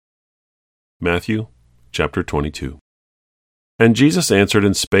Matthew chapter 22. And Jesus answered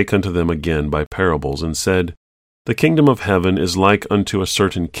and spake unto them again by parables, and said, The kingdom of heaven is like unto a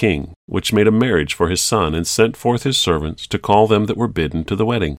certain king, which made a marriage for his son, and sent forth his servants to call them that were bidden to the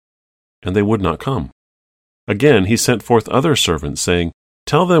wedding. And they would not come. Again he sent forth other servants, saying,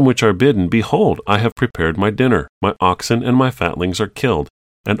 Tell them which are bidden, Behold, I have prepared my dinner. My oxen and my fatlings are killed,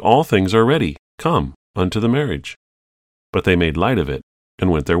 and all things are ready. Come unto the marriage. But they made light of it, and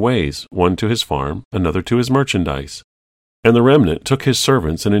went their ways, one to his farm, another to his merchandise. And the remnant took his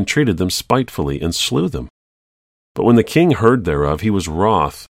servants, and entreated them spitefully, and slew them. But when the king heard thereof, he was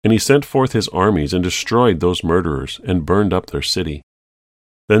wroth, and he sent forth his armies, and destroyed those murderers, and burned up their city.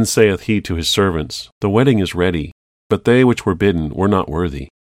 Then saith he to his servants, The wedding is ready, but they which were bidden were not worthy.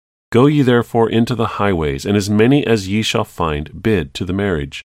 Go ye therefore into the highways, and as many as ye shall find, bid to the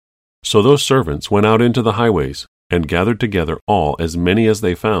marriage. So those servants went out into the highways, and gathered together all as many as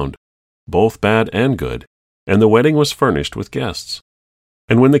they found, both bad and good, and the wedding was furnished with guests.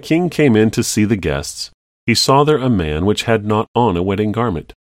 And when the king came in to see the guests, he saw there a man which had not on a wedding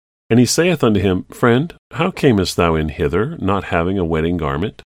garment. And he saith unto him, Friend, how camest thou in hither, not having a wedding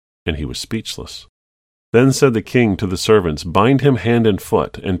garment? And he was speechless. Then said the king to the servants, Bind him hand and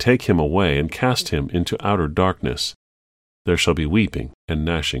foot, and take him away, and cast him into outer darkness. There shall be weeping and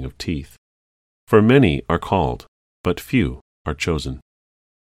gnashing of teeth. For many are called, but few are chosen.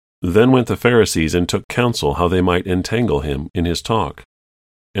 Then went the Pharisees and took counsel how they might entangle him in his talk.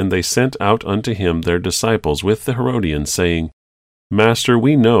 And they sent out unto him their disciples with the Herodians, saying, Master,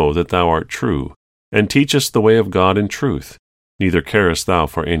 we know that thou art true, and teachest the way of God in truth. Neither carest thou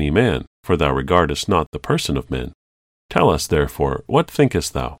for any man, for thou regardest not the person of men. Tell us, therefore, what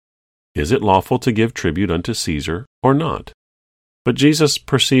thinkest thou? Is it lawful to give tribute unto Caesar, or not? But Jesus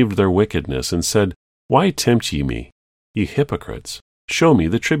perceived their wickedness, and said, Why tempt ye me, ye hypocrites? Show me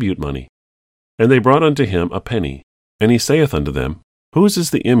the tribute money. And they brought unto him a penny. And he saith unto them, Whose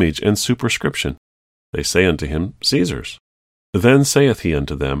is the image and superscription? They say unto him, Caesar's. Then saith he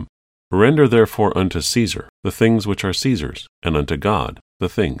unto them, Render therefore unto Caesar the things which are Caesar's, and unto God the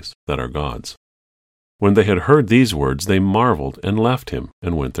things that are God's. When they had heard these words, they marveled, and left him,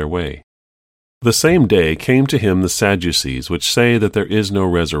 and went their way. The same day came to him the Sadducees, which say that there is no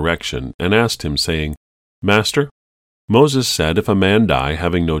resurrection, and asked him, saying, Master, Moses said, If a man die,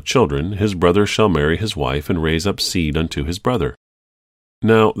 having no children, his brother shall marry his wife, and raise up seed unto his brother.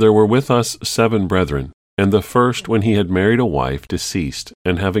 Now there were with us 7 brethren, and the first, when he had married a wife, deceased,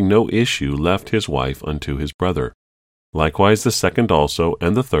 and having no issue, left his wife unto his brother. Likewise the second also,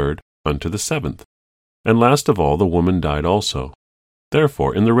 and the third, unto the 7th. And last of all the woman died also.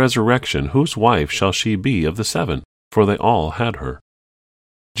 Therefore in the resurrection whose wife shall she be of the 7? For they all had her.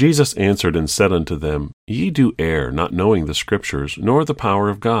 Jesus answered and said unto them, Ye do err, not knowing the Scriptures, nor the power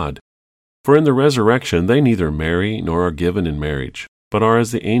of God. For in the resurrection they neither marry, nor are given in marriage, but are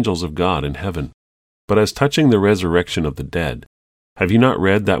as the angels of God in heaven. But as touching the resurrection of the dead, have ye not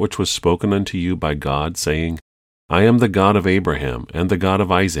read that which was spoken unto you by God, saying, I am the God of Abraham, and the God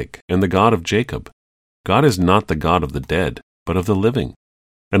of Isaac, and the God of Jacob? God is not the God of the dead, but of the living.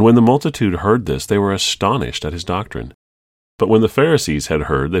 And when the multitude heard this, they were astonished at his doctrine. But when the Pharisees had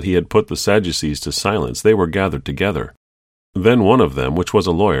heard that he had put the Sadducees to silence, they were gathered together. Then one of them, which was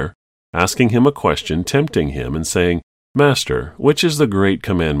a lawyer, asking him a question, tempting him, and saying, Master, which is the great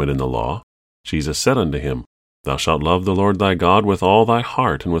commandment in the law? Jesus said unto him, Thou shalt love the Lord thy God with all thy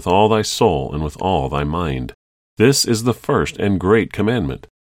heart, and with all thy soul, and with all thy mind. This is the first and great commandment.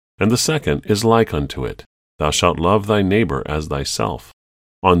 And the second is like unto it, Thou shalt love thy neighbor as thyself.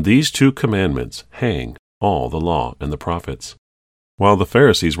 On these 2 commandments hang all the law and the prophets. While the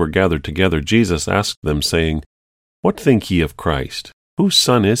Pharisees were gathered together, Jesus asked them, saying, What think ye of Christ? Whose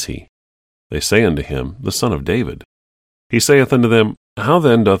son is he? They say unto him, The son of David. He saith unto them, How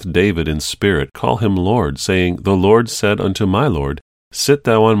then doth David in spirit call him Lord, saying, The Lord said unto my Lord, Sit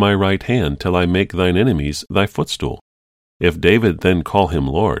thou on my right hand, till I make thine enemies thy footstool. If David then call him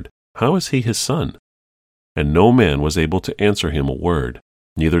Lord, how is he his son? And no man was able to answer him a word,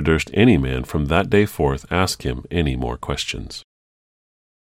 neither durst any man from that day forth ask him any more questions.